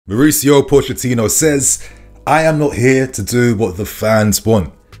Mauricio Pochettino says, I am not here to do what the fans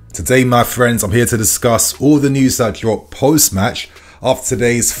want. Today, my friends, I'm here to discuss all the news that dropped post-match after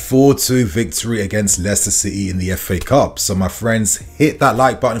today's 4-2 victory against Leicester City in the FA Cup. So my friends, hit that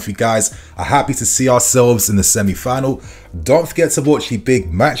like button if you guys are happy to see ourselves in the semi-final. Don't forget to watch the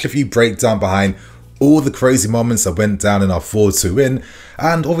big match review breakdown behind all the crazy moments that went down in our 4-2 win.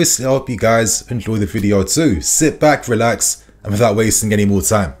 And obviously, I hope you guys enjoy the video too. Sit back, relax, and without wasting any more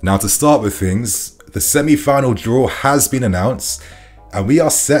time. Now, to start with things, the semi-final draw has been announced, and we are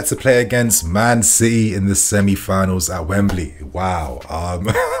set to play against Man City in the semi-finals at Wembley. Wow.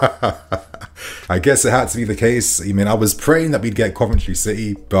 I guess it had to be the case. I mean, I was praying that we'd get Coventry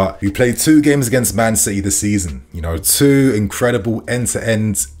City, but we played 2 games against Man City this season. You know, 2 incredible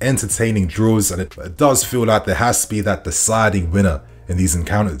end-to-end entertaining draws, and it does feel like there has to be that deciding winner in these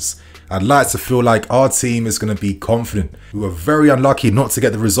encounters. I'd like to feel like our team is going to be confident. We were very unlucky not to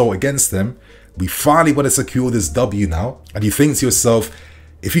get the result against them. We finally want to secure this W now. And you think to yourself,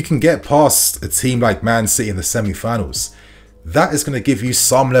 if you can get past a team like Man City in the semi-finals, that is going to give you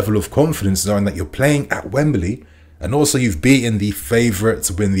some level of confidence knowing that you're playing at Wembley and also you've beaten the favourite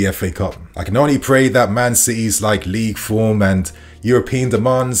to win the FA Cup. I can only pray that Man City's like league form and European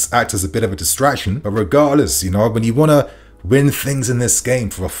demands act as a bit of a distraction. But regardless, you know, when you want to win things in this game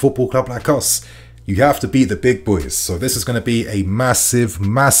for a football club like us, you have to beat the big boys. So this is going to be a massive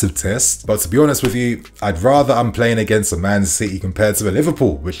test. But to be honest with you, I'd rather I'm playing against a Man City compared to a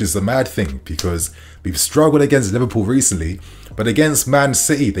Liverpool, which is the mad thing because we've struggled against Liverpool recently. But against Man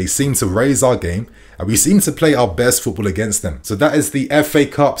City, they seem to raise our game and we seem to play our best football against them. So that is the FA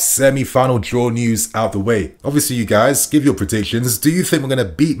Cup semi-final draw news out the way. Obviously, you guys, give your predictions. Do you think we're going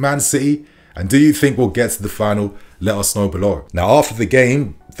to beat Man City? And do you think we'll get to the final? Let us know below. Now, after the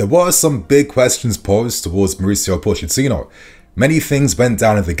game, there were some big questions posed towards Mauricio Pochettino. Many things went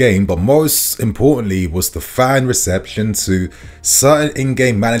down in the game, but most importantly was the fan reception to certain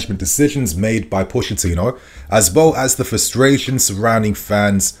in-game management decisions made by Pochettino, as well as the frustration surrounding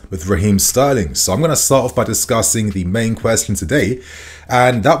fans with Raheem Sterling. So I'm going to start off by discussing the main question today,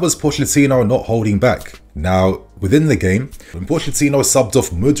 and that was Pochettino not holding back. Now, within the game, when Pochettino subbed off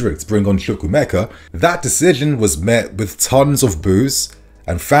Madueke to bring on Chukwuemeka, that decision was met with tons of boos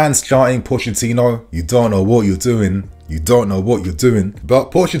and fans chanting, Pochettino, you don't know what you're doing. You don't know what you're doing.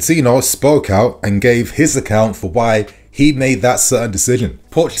 But Pochettino spoke out and gave his account for why he made that certain decision.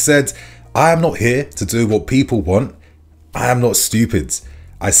 Poch said, I am not here to do what people want. I am not stupid.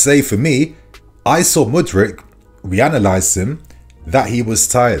 I say for me, I saw Madueke, we analysed him, that he was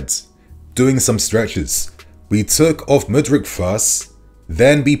tired, doing some stretches. We took off Madueke first,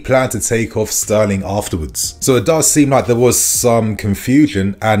 then we planned to take off Sterling afterwards. So it does seem like there was some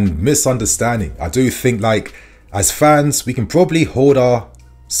confusion and misunderstanding. I do think like as fans, we can probably hold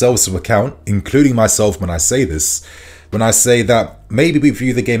ourselves to account, including myself when I say this, when I say that maybe we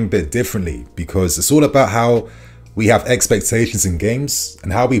view the game a bit differently because it's all about how we have expectations in games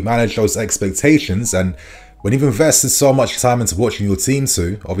and how we manage those expectations. And when you've invested so much time into watching your team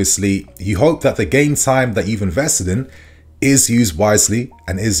too, obviously you hope that the game time that you've invested in is used wisely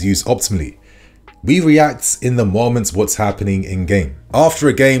and is used optimally. We react in the moment what's happening in game. After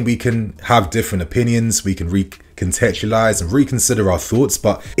a game, we can have different opinions, we can recontextualize and reconsider our thoughts,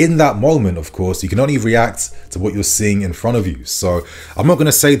 but in that moment, of course, you can only react to what you're seeing in front of you. So I'm not going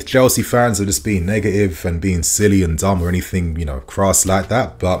to say the Chelsea fans are just being negative and being silly and dumb or anything, you know, crass like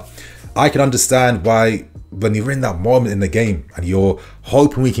that, but I can understand why when you're in that moment in the game and you're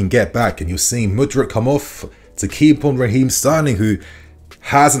hoping we can get back and you're seeing Madueke come off to keep on Raheem Sterling, who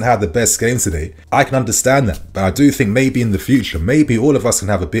hasn't had the best game today, I can understand that. But I do think maybe in the future, maybe all of us can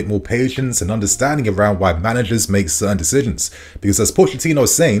have a bit more patience and understanding around why managers make certain decisions. Because as Pochettino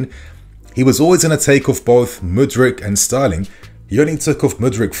is saying, he was always going to take off both Madueke and Sterling. He only took off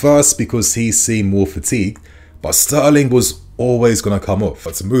Madueke first because he seemed more fatigued, but Sterling was always going to come off.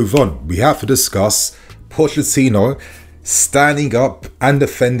 But to move on, we have to discuss Pochettino standing up and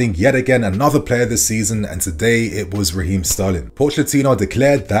defending yet again another player this season, and today it was Raheem Sterling. Pochettino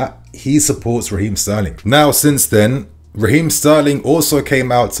declared that he supports Raheem Sterling. Now, since then, Raheem Sterling also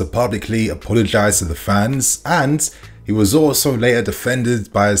came out to publicly apologise to the fans, and he was also later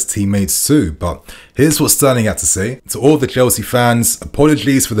defended by his teammates too. But here's what Sterling had to say. To all the Chelsea fans,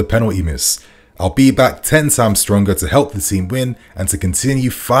 apologies for the penalty miss. I'll be back 10 times stronger to help the team win and to continue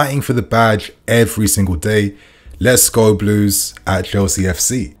fighting for the badge every single day. Let's go Blues at Chelsea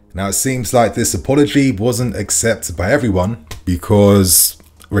FC. Now it seems like this apology wasn't accepted by everyone because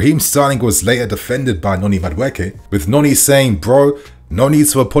Raheem Sterling was later defended by Madueke, with Noni saying, bro, No need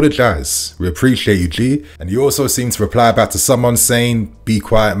to apologize. We appreciate you, G. And you also seem to reply back to someone saying, be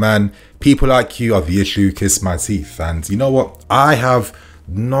quiet, man. People like you are the issue, kiss my teeth. And you know what? I have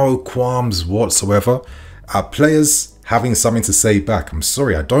no qualms whatsoever at players having something to say back. I'm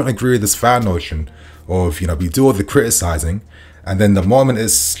sorry, I don't agree with this fan notion of, we do all the criticizing, and then the moment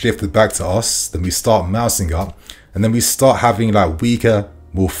it's shifted back to us, then we start mousing up, and then we start having like weaker,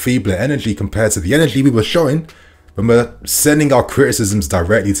 more feebler energy compared to the energy we were showing when we're sending our criticisms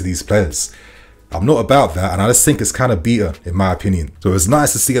directly to these players. I'm not about that, and I just think it's kind of beta, in my opinion. So it's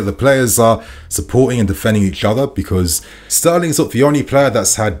nice to see that the players are supporting and defending each other, because Sterling's not the only player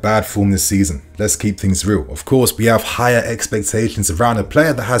that's had bad form this season. Let's keep things real. Of course, we have higher expectations around a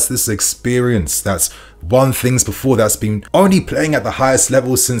player that has this experience, that's won things before, that's been only playing at the highest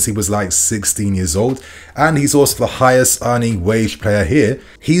level since he was like 16 years old, and he's also the highest earning wage player here.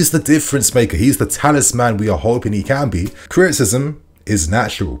 He's the difference maker. He's the talisman we are hoping he can be. Criticism is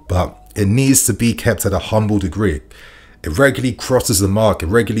natural, but it needs to be kept at a humble degree. It regularly crosses the mark, it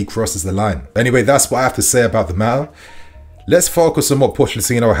regularly crosses the line. Anyway, that's what I have to say about the matter. Let's focus on what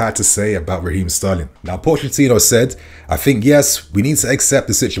Pochettino had to say about Raheem Sterling. Now, Pochettino said, I think, yes, we need to accept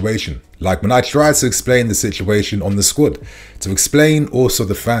the situation. Like when I tried to explain the situation on the squad, to explain also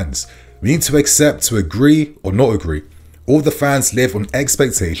the fans. We need to accept to agree or not agree. All the fans live on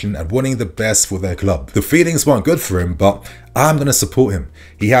expectation and wanting the best for their club. The feelings weren't good for him, but I'm going to support him.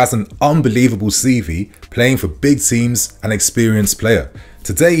 He has an unbelievable CV, playing for big teams, an experienced player.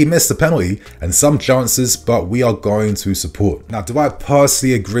 Today he missed a penalty and some chances, but we are going to support. Now, do I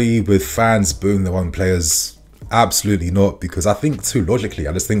personally agree with fans booing their own players? Absolutely not, because I think too logically.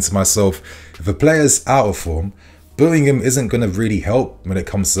 I just think to myself, if a player's out of form, booing him isn't going to really help when it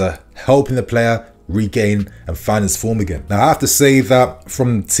comes to helping the player regain and find his form again. Now, I have to say that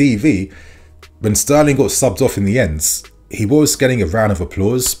from TV, when Sterling got subbed off in the end, he was getting a round of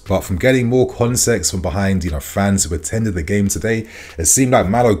applause, but from getting more context from behind, fans who attended the game today, it seemed like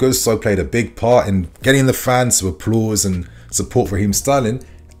Madueke played a big part in getting the fans to applause and support Raheem Sterling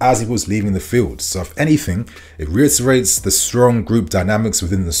as he was leaving the field. So if anything, it reiterates the strong group dynamics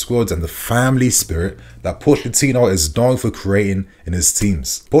within the squad and the family spirit that Pochettino is known for creating in his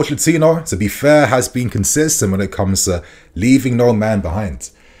teams. Pochettino, to be fair, has been consistent when it comes to leaving no man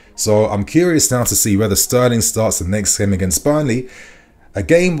behind. So I'm curious now to see whether Sterling starts the next game against Burnley, a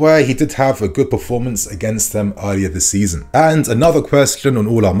game where he did have a good performance against them earlier this season. And another question on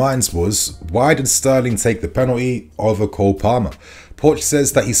all our minds was, why did Sterling take the penalty over Cole Palmer? Poch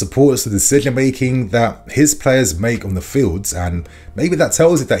says that he supports the decision making that his players make on the fields, and maybe that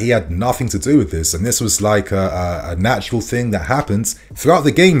tells you that he had nothing to do with this, and this was like a natural thing that happens. Throughout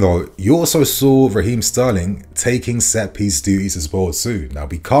the game though, you also saw Raheem Sterling taking set piece duties as well too. Now,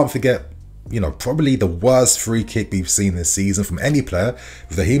 we can't forget, probably the worst free kick we've seen this season from any player,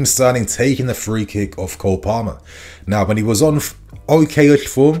 with Raheem Sterling taking the free kick off Cole Palmer. Now, when he was on okay-ish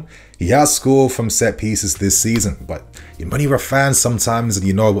form, he has scored from set pieces this season, but when you're a fan sometimes and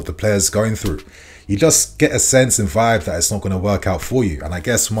you know what the player's going through, you just get a sense and vibe that it's not going to work out for you. And I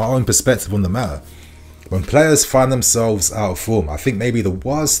guess from my own perspective on the matter, when players find themselves out of form, I think maybe the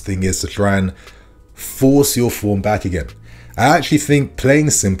worst thing is to try and force your form back again. I actually think playing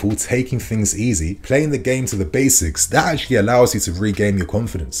simple, taking things easy, playing the game to the basics, that actually allows you to regain your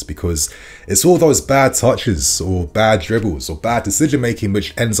confidence, because it's all those bad touches or bad dribbles or bad decision making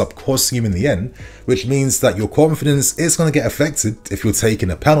which ends up costing you in the end, which means that your confidence is going to get affected if you're taking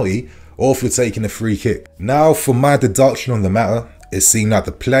a penalty or if you're taking a free kick. Now, for my deduction on the matter, it seemed like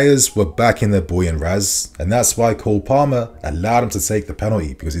the players were backing their boy in Raz, and that's why Cole Palmer allowed him to take the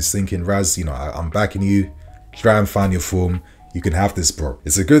penalty, because he's thinking, Raz, I'm backing you. Try and find your form. You can have this, bro.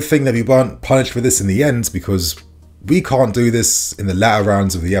 It's a good thing that we weren't punished for this in the end, because we can't do this in the latter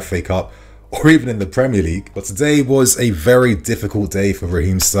rounds of the FA Cup or even in the Premier League. But today was a very difficult day for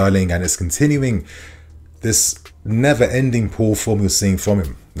Raheem Sterling, and it's continuing this never-ending poor form you're seeing from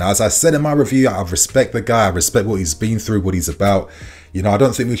him. Now, as I said in my review, I respect the guy. I respect what he's been through, what he's about. I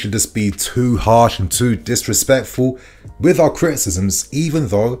don't think we should just be too harsh and too disrespectful with our criticisms, even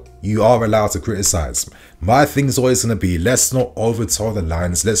though you are allowed to criticize. My thing's always going to be, let's not overtow the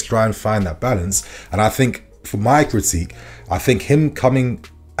lines. Let's try and find that balance. And I think for my critique, I think him coming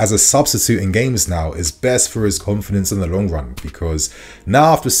as a substitute in games now is best for his confidence in the long run, because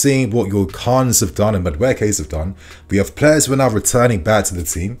now, after seeing what your Khans have done and Maduekes have done, we have players who are now returning back to the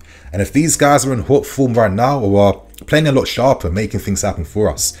team, and if these guys are in hot form right now or are playing a lot sharper, making things happen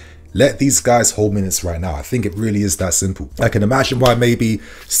for us, let these guys hold minutes right now. I think it really is that simple. I can imagine why maybe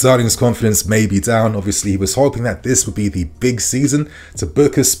Sterling's confidence may be down. Obviously, he was hoping that this would be the big season to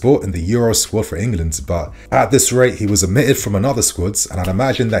book a spot in the Euro squad for England, but at this rate, he was omitted from another squads, and I'd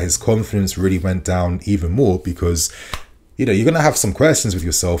imagine that his confidence really went down even more because, you know, you're going to have some questions with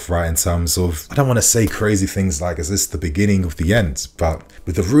yourself, right, in terms of, I don't want to say crazy things like, is this the beginning of the end? But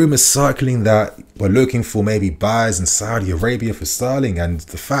with the rumours circling that we're looking for maybe buyers in Saudi Arabia for Sterling, and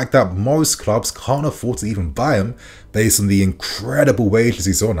the fact that most clubs can't afford to even buy him based on the incredible wages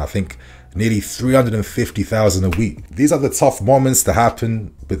he's on, I think nearly 350,000 a week. These are the tough moments that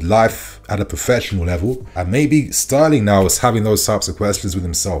happen with life at a professional level, and maybe Sterling now is having those types of questions with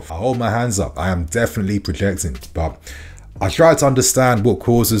himself. I hold my hands up, I am definitely projecting, but I try to understand what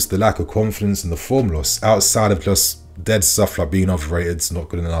causes the lack of confidence and the form loss outside of just dead stuff like being overrated, not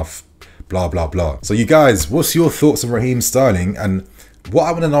good enough, blah, blah, blah. So you guys, what's your thoughts on Raheem Sterling? And what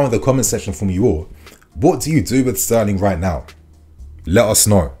I want to know in the comment section from you all, what do you do with Sterling right now? Let us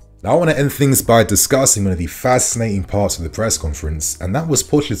know. Now I want to end things by discussing one of the fascinating parts of the press conference, and that was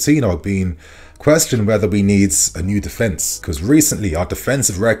Pochettino being questioned whether we need a new defence, because recently our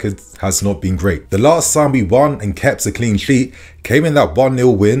defensive record has not been great. The last time we won and kept a clean sheet came in that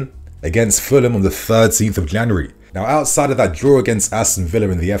 1-0 win against Fulham on the 13th of January. Now outside of that draw against Aston Villa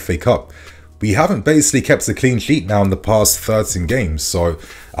in the FA Cup, we haven't basically kept a clean sheet now in the past 13 games, so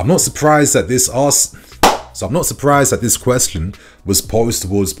I'm not surprised that this question was posed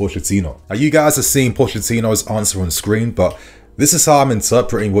towards Pochettino. Now you guys are seeing Pochettino's answer on screen, but this is how I'm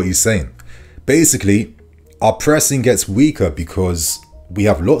interpreting what he's saying. Basically, our pressing gets weaker because we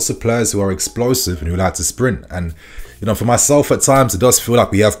have lots of players who are explosive and who like to sprint. And, you know, for myself at times, it does feel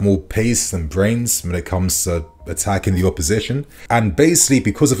like we have more pace than brains when it comes to attacking the opposition. And basically,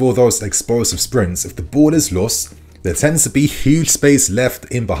 because of all those explosive sprints, if the ball is lost, there tends to be huge space left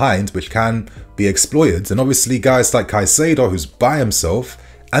in behind, which can be exploited. And obviously, guys like Caicedo, who's by himself,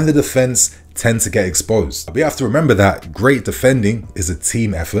 and the defense tend to get exposed. We have to remember that great defending is a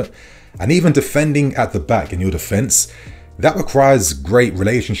team effort. And even defending at the back in your defense, that requires great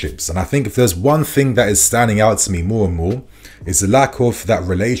relationships. And I think if there's one thing that is standing out to me more and more, is the lack of that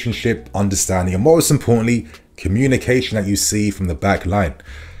relationship, understanding, and most importantly, communication that you see from the back line.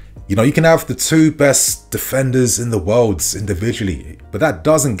 You know, you can have the two best defenders in the world individually, but that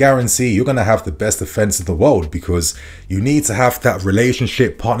doesn't guarantee you're going to have the best defense in the world, because you need to have that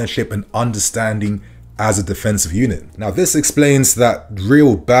relationship, partnership, and understanding as a defensive unit. Now this explains that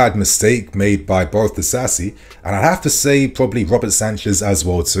real bad mistake made by both the Sassy, and I have to say probably Robert Sanchez as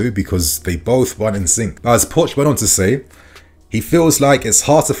well too, because they both went in sync. As Poch went on to say, he feels like it's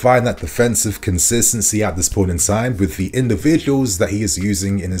hard to find that defensive consistency at this point in time with the individuals that he is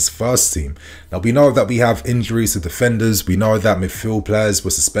using in his first team. Now we know that we have injuries to defenders, we know that midfield players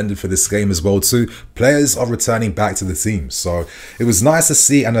were suspended for this game as well too. Players are returning back to the team, so it was nice to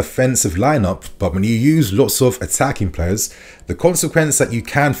see an offensive lineup, but when you use lots of attacking players, the consequence that you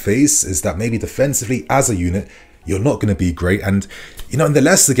can face is that maybe defensively as a unit, you're not going to be great. And you know, in the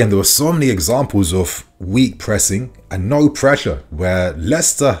Leicester game, there were so many examples of weak pressing and no pressure where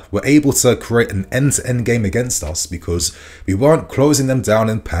Leicester were able to create an end-to-end game against us because we weren't closing them down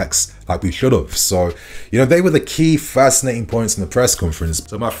in packs like we should have. So, you know, they were the key fascinating points in the press conference.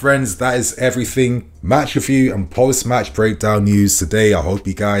 So my friends, that is everything. Match review and post-match breakdown news today. I hope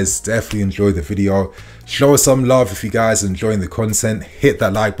you guys definitely enjoyed the video. Show us some love if you guys are enjoying the content. Hit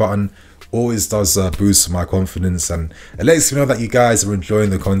that like button. Always does boost my confidence, and it lets me know that you guys are enjoying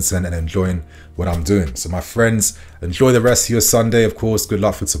the content and enjoying what I'm doing. So my friends, enjoy the rest of your Sunday. Of course, good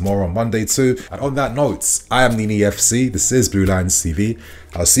luck for tomorrow on Monday too. And on that note, I am Nini FC. This is Blue Lions TV.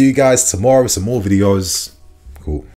 I'll see you guys tomorrow with some more videos. Cool.